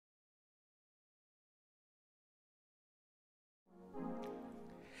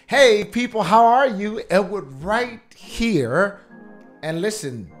Hey people, how are you? Edward Wright here. And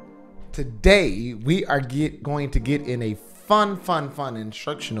listen, today we are going to get in a fun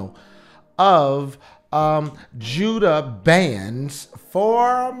instructional of Judah bands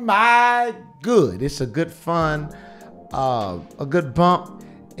for my good. It's a good fun, a good bump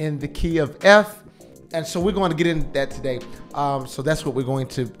in the key of F. And so we're going to get into that today. So that's what we're going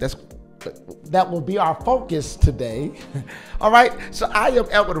to, that will be our focus today. All right, so I am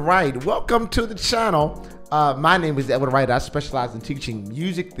Edward Wright. Welcome to the channel. My name is Edward Wright. I specialize in teaching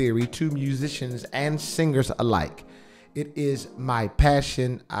music theory to musicians and singers alike. It is my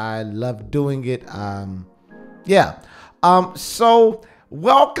passion. I love doing it. So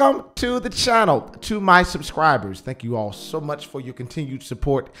welcome to the channel. To my subscribers, thank you all so much for your continued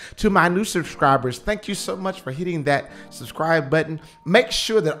support. To my new subscribers, thank you so much for hitting that subscribe button. Make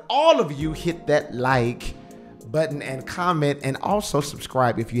sure that all of you hit that like button and comment, and also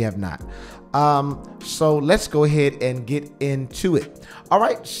subscribe if you have not. So let's go ahead and get into it. All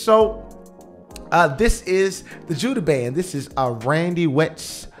right, so this is the Judah band. This is Randy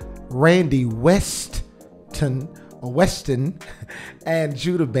Weston and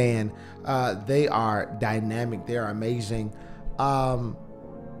Judah band. They are dynamic. They are amazing.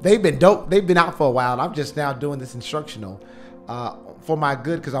 They've been dope. They've been out for a while. I'm just now doing this instructional for my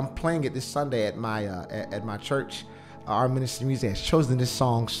good, because I'm playing it this Sunday at my church. Our ministry music has chosen this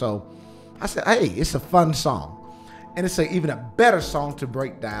song, so I said, hey, it's a fun song, and it's even a better song to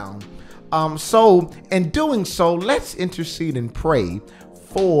break down. So in doing so, let's intercede and pray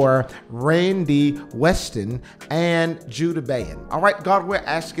for Randy Weston and Judah band. All right, God, we're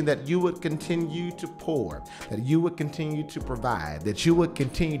asking that you would continue to pour, that you would continue to provide, that you would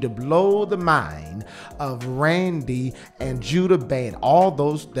continue to blow the mind of Randy and Judah band, all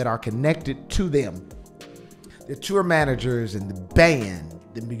those that are connected to them, the tour managers and the band,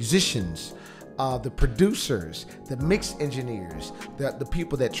 the musicians, the producers, the mix engineers, the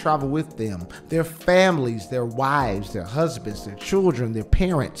people that travel with them, their families, their wives, their husbands, their children, their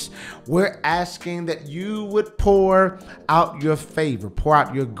parents. We're asking that you would pour out your favor, pour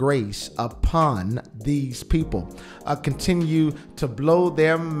out your grace upon these people. Continue to blow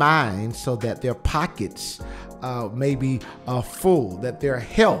their minds so that their pockets may be full, that their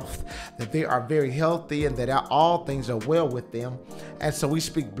health, that they are very healthy, and that all things are well with them. And so we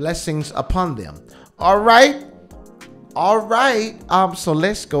speak blessings upon them. All right. So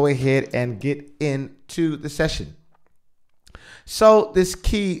let's go ahead and get into the session. So the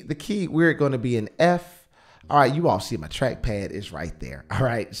key, we're going to be in F. All right. You all see my trackpad is right there. All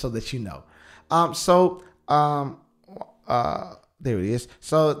right. So that you know. There it is.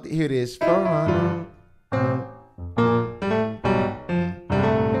 So here it is.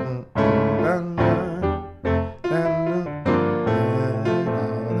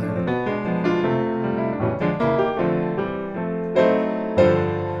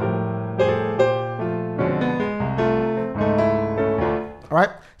 All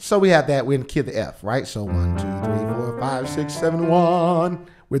right, so we have that. We're in the key of the F, right? So 1, 2, 3, 4, 5, 6, 7, 1.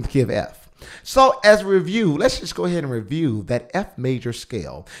 We're in the key of F. So as a review, let's just go ahead and review that F major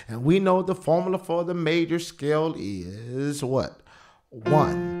scale. And we know the formula for the major scale is what?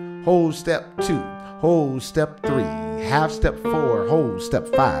 1, whole step 2, whole step 3, half step 4, whole step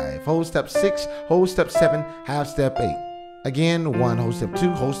 5, whole step 6, whole step 7, half step 8. Again, 1, whole step 2,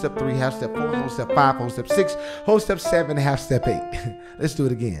 whole step 3, half step 4, whole step 5, whole step 6, whole step 7, half step 8. Let's do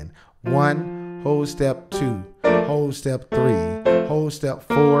it again. 1, whole step 2, whole step 3, whole step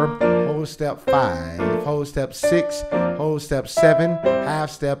 4, whole step 5, whole step 6, whole step 7,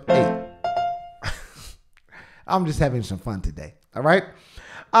 half step 8. I'm just having some fun today. All right.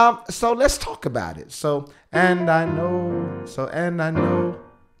 So let's talk about it. And I know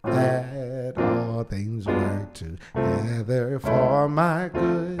that all things work together for my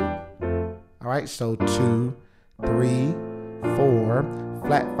good. All right, so 2, 3, 4,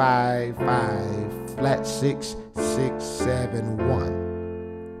 flat 5, 5, flat 6, 6, 7,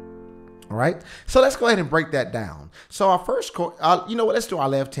 1. All right, so let's go ahead and break that down. So our first chord, you know what? Let's do our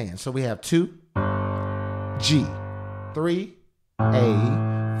left hand. So we have 2, G, 3,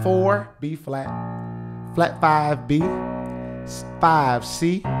 A, 4, B flat, flat 5, B, 5,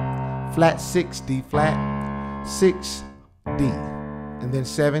 C, flat 6, D flat, 6, D, and then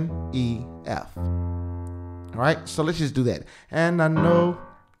 7, E, F. All right, so let's just do that. And I know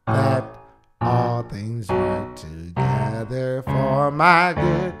that all things work together for my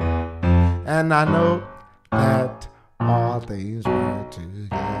good. And I know that all things work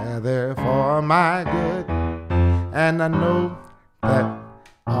together for my good. And I know that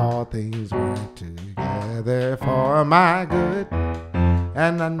all things work together for my good.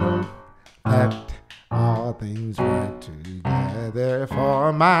 And I know that all things work together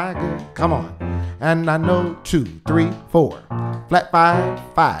for my good. Come on. And I know 2, 3, 4. Flat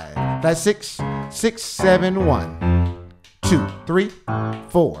 5, 5. Flat 6, 6, 7, 1. 2, 3,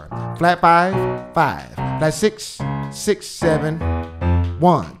 4. Flat 5, 5. Flat 6, 6, 7.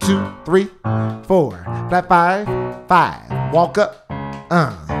 1, 2, 3, 4. Flat 5, 5. Walk up.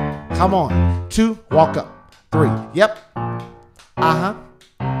 Come on. 2, walk up. 3. Yep.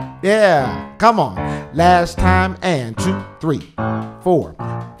 Yeah. Come on. Last time. And 2, 3, 4.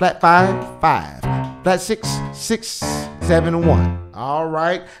 Flat 5, 5. Flat 6, 6, 7, 1. All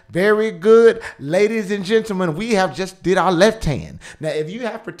right. Very good. Ladies and gentlemen, we have just did our left hand. Now, if you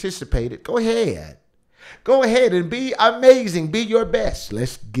have participated, go ahead. Go ahead and be amazing. Be your best.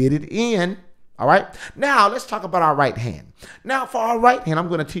 Let's get it in. All right. Now, let's talk about our right hand. Now, for our right hand, I'm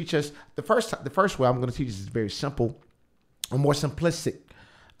going to teach us the first way I'm going to teach us is very simple, a more simplistic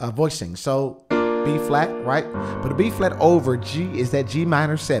voicing. So B flat, right? But a B flat over G is that G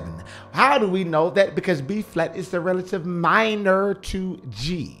minor 7. How do we know that? Because B flat is the relative minor to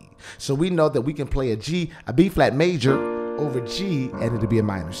G. So we know that we can play a B flat major over G and it'll be a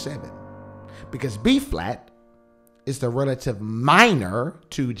minor 7. Because B flat is the relative minor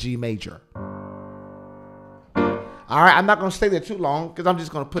to G major. All right, I'm not going to stay there too long because I'm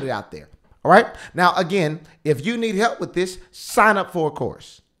just going to put it out there. All right. Now, again, if you need help with this, sign up for a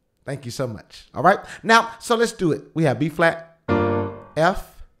course. Thank you so much. All right. Now, so let's do it. We have B flat,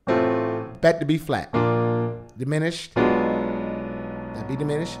 F, back to B flat, diminished, that B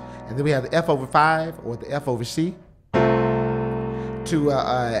diminished. And then we have the F over 5 or the F over C to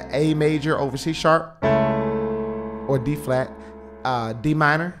A major over C sharp or D flat, D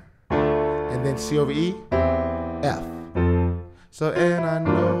minor, and then C over E, F. So, and I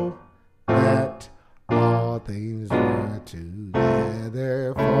know that all things work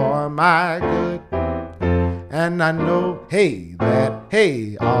together for my good. And I know, hey, that,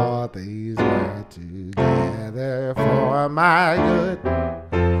 hey, all things work together for my good.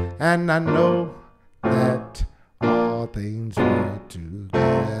 And I know that all things work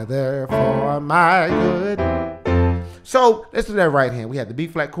together for my good. So let's do that right hand. We have the B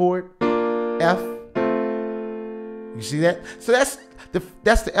flat chord, F. You see that? So that's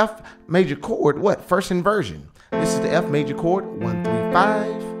the F major chord. What? First inversion. This is the F major chord. 1, 3,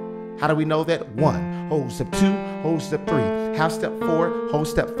 5. How do we know that? 1, whole step 2, whole step 3, half step 4, whole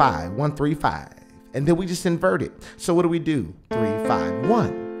step 5. 1, 3, 5. And then we just invert it. So what do we do? 3, 5,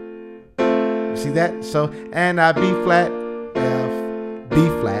 1. You see that? So and I B flat, F, B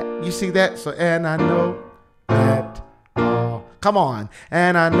flat. You see that? So and I know that all. Come on.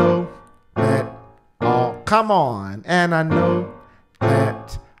 And I know that all. Come on. And I know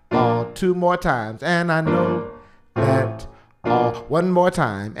that all. 2 more times. And I know that all. 1 more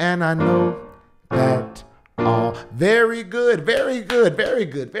time. And I know that all. Very good. Very good. Very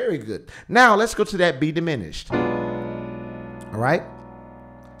good. Very good. Now let's go to that B diminished. All right.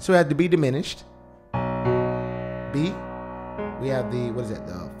 So we have the B diminished. B. We have the, what is that?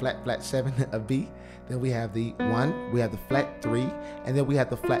 The flat 7 of B. Then we have the 1. We have the flat 3. And then we have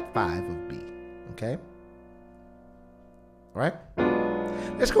the flat 5 of B. Okay. All right.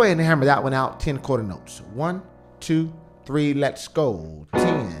 Let's go ahead and hammer that one out. 10 quarter notes. 1, 2, 3. Let's go.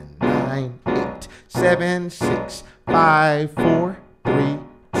 10, 9, 8, 7, 6, 5, 4, 3,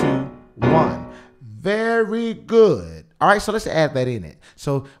 2, 1. Very good. All right, so let's add that in it.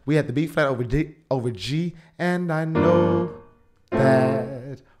 So we have the B flat over G, and I know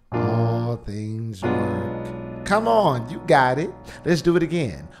that all things work. Come on, you got it. Let's do it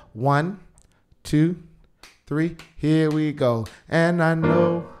again. 1, 2, 3. Here we go. And I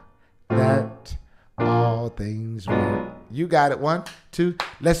know that all things work. You got it. 1, 2.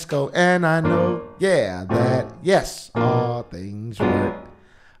 Let's go. And I know, yeah, that yes, all things work.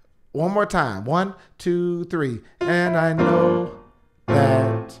 One more time. 1, 2, 3. And I know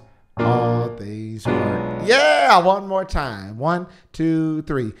that all things work. Yeah, one more time. 1, 2,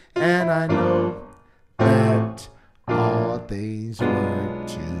 3. And I know that all things work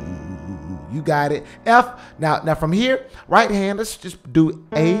too. You got it. F. Now from here, right hand, let's just do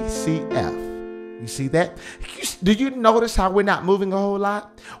A, C, F. You see that? Do you notice how we're not moving a whole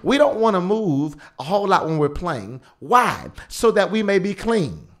lot? We don't want to move a whole lot when we're playing. Why? So that we may be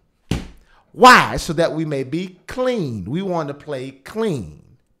clean. Why? So that we may be clean. We want to play clean.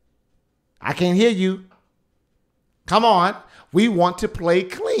 I can't hear you. Come on. We want to play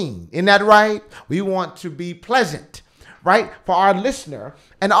clean. Isn't that right? We want to be pleasant, right? For our listener,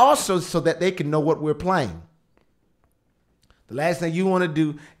 and also so that they can know what we're playing. The last thing you want to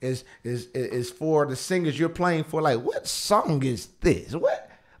do is for the singers you're playing for, like, what song is this?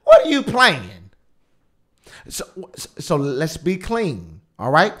 What are you playing? So let's be clean.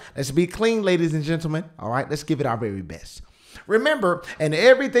 All right. Let's be clean, ladies and gentlemen. All right. Let's give it our very best. Remember, and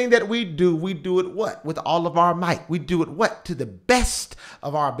everything that we do it what? With all of our might. We do it what? To the best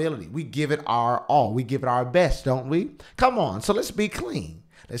of our ability. We give it our all. We give it our best, don't we? Come on. So let's be clean.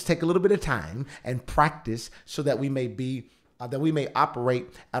 Let's take a little bit of time and practice so that we may operate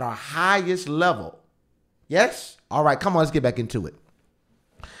at our highest level. Yes? All right. Come on. Let's get back into it.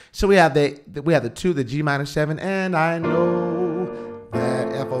 So we have the 2, the G minor 7, and I know that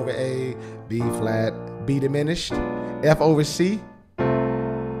F over A, B flat, B diminished, F over C,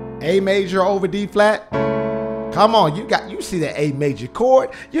 A major over D flat. Come on, you see that A major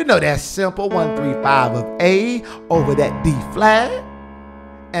chord. You know that's simple. 1, 3, 5 of A over that D flat.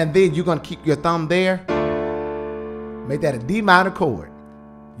 And then you're gonna keep your thumb there. Make that a D minor chord.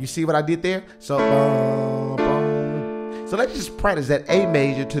 You see what I did there? So so let's just practice that A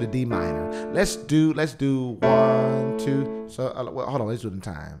major to the D minor. Let's do 1, 2. So well, hold on, let's do it in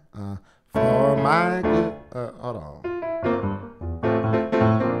time. For my good, hold on.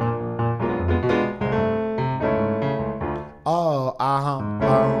 Oh,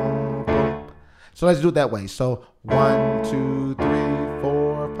 so let's do it that way. So 1, 2, 3,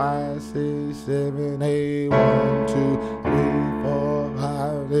 4, 5, 6, 7, 8. 1, 2, 3, 4,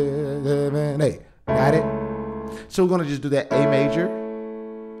 5, 6, 7, 8. Got it? So we're going to just do that A major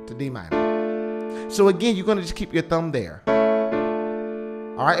to D minor. So again, you're going to just keep your thumb there.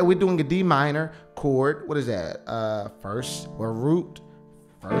 All right, and we're doing a D minor chord. What is that? First or root,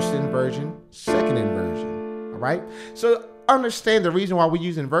 first inversion, second inversion. All right. So understand the reason why we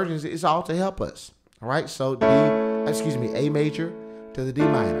use inversions is all to help us. All right. So A major to the D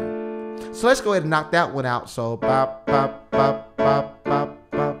minor. So let's go ahead and knock that one out. So bop, bop, bop, bop, bop, bop,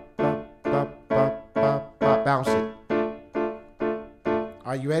 bop, bop, bop, bop, bop. Bounce it.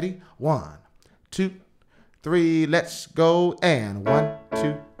 Are you ready? 1, 2, 3. Let's go. And 1,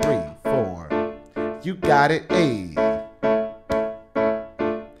 2, 3, 4. You got it, A.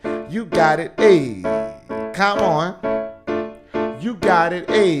 You got it, A. Come on. You got it,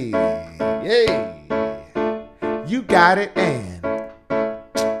 A. Yay. You got it, and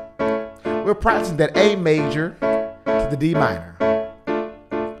we're practicing that A major to the D minor.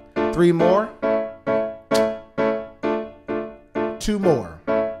 3 more. 2 more.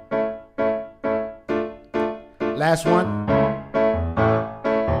 Last one.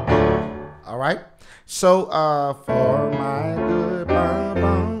 All right. So for my good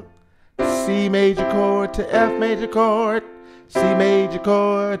C major chord to F major chord, C major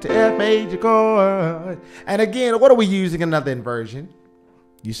chord to F major chord. And again, what are we using? Another inversion.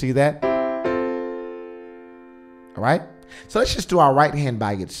 You see that? All right. So let's just do our right hand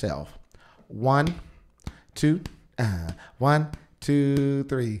by itself. 1, 2, 1, 2,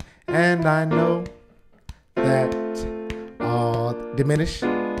 3. And I know that diminish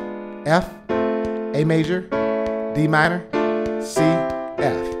F, A major, D minor, C,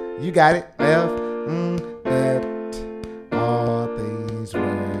 F. You got it. F, that all things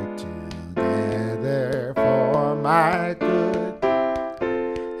work together for my good.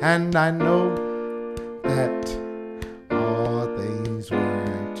 And I know that all things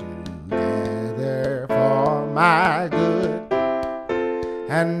work together for my good.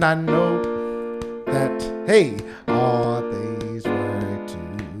 And I know that, hey, all things work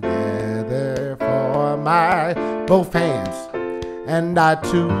together for my, both hands. And I 2,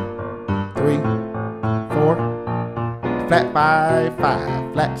 3, 4, flat 5,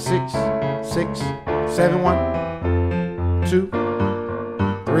 5, flat 6, 6, 7, 1, 2,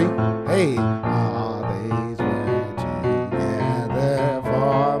 3. Hey, all things work together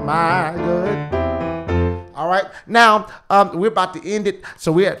for my good. All right, now we're about to end it.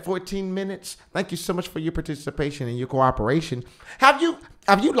 So we're at 14 minutes. Thank you so much for your participation and your cooperation. Have you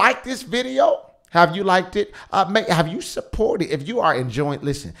liked this video? Have you liked it? Have you supported? If you are enjoying,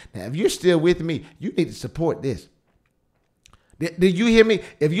 listen, now if you're still with me, you need to support this. Did you hear me?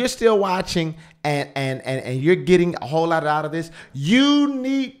 If you're still watching and you're getting a whole lot out of this, you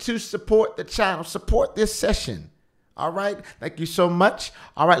need to support the channel, support this session. All right. Thank you so much.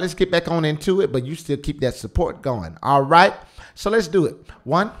 All right. Let's get back on into it, but you still keep that support going. All right. So let's do it.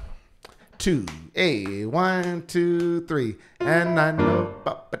 1, 2, 1, 2, 3. And I know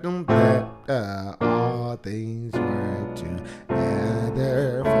that all things work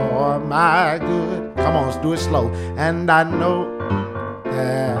together for my good. Come on, let's do it slow. And I know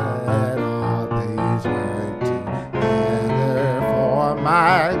that all things work together for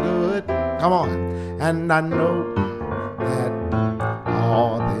my good. Come on. And I know that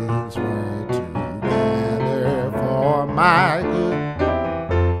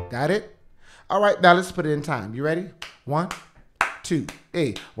Got it? All right, now let's put it in time. You ready? 1, 2,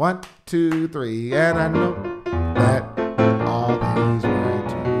 1, 2, 3. And I know that all things work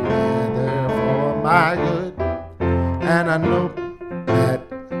together for my good. And I know that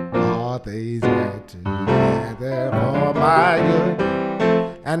all things work together for my good.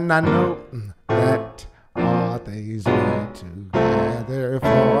 And I know that all things work together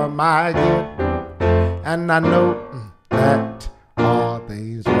for my good. And I know that all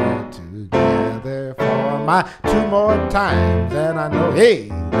things work together for my 2 more times. And I know,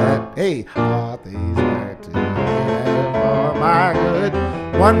 that all things work together for my good.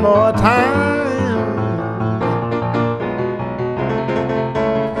 1 more time.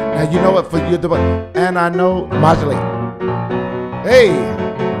 Now you know what for you, and I know modulate. Hey,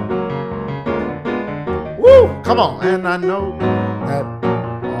 woo, come on. And I know that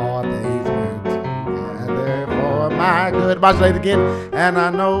all things work together for my good. Modulate again. And I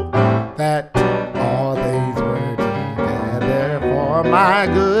know that all things work together for my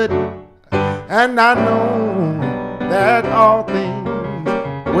good. And I know that all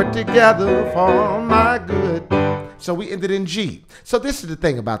things work together for my good. So we ended in G. So this is the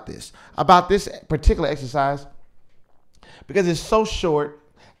thing about this particular exercise, because it's so short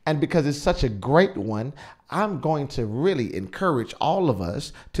and because it's such a great one, I'm going to really encourage all of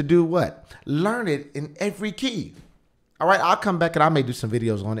us to do what? Learn it in every key. All right, I'll come back and I may do some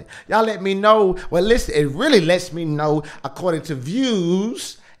videos on it. Y'all let me know. Well, listen, it really lets me know according to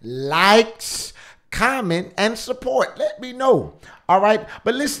views, likes, comment, and support. Let me know. All right,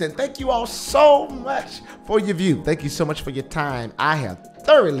 but listen, thank you all so much for your view. Thank you so much for your time. I have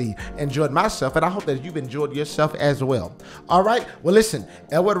thoroughly enjoyed myself, and I hope that you've enjoyed yourself as well. All right, well, listen,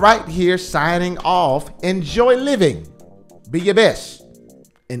 Edward Wright here signing off. Enjoy living. Be your best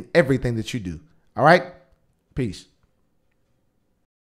in everything that you do. All right, peace.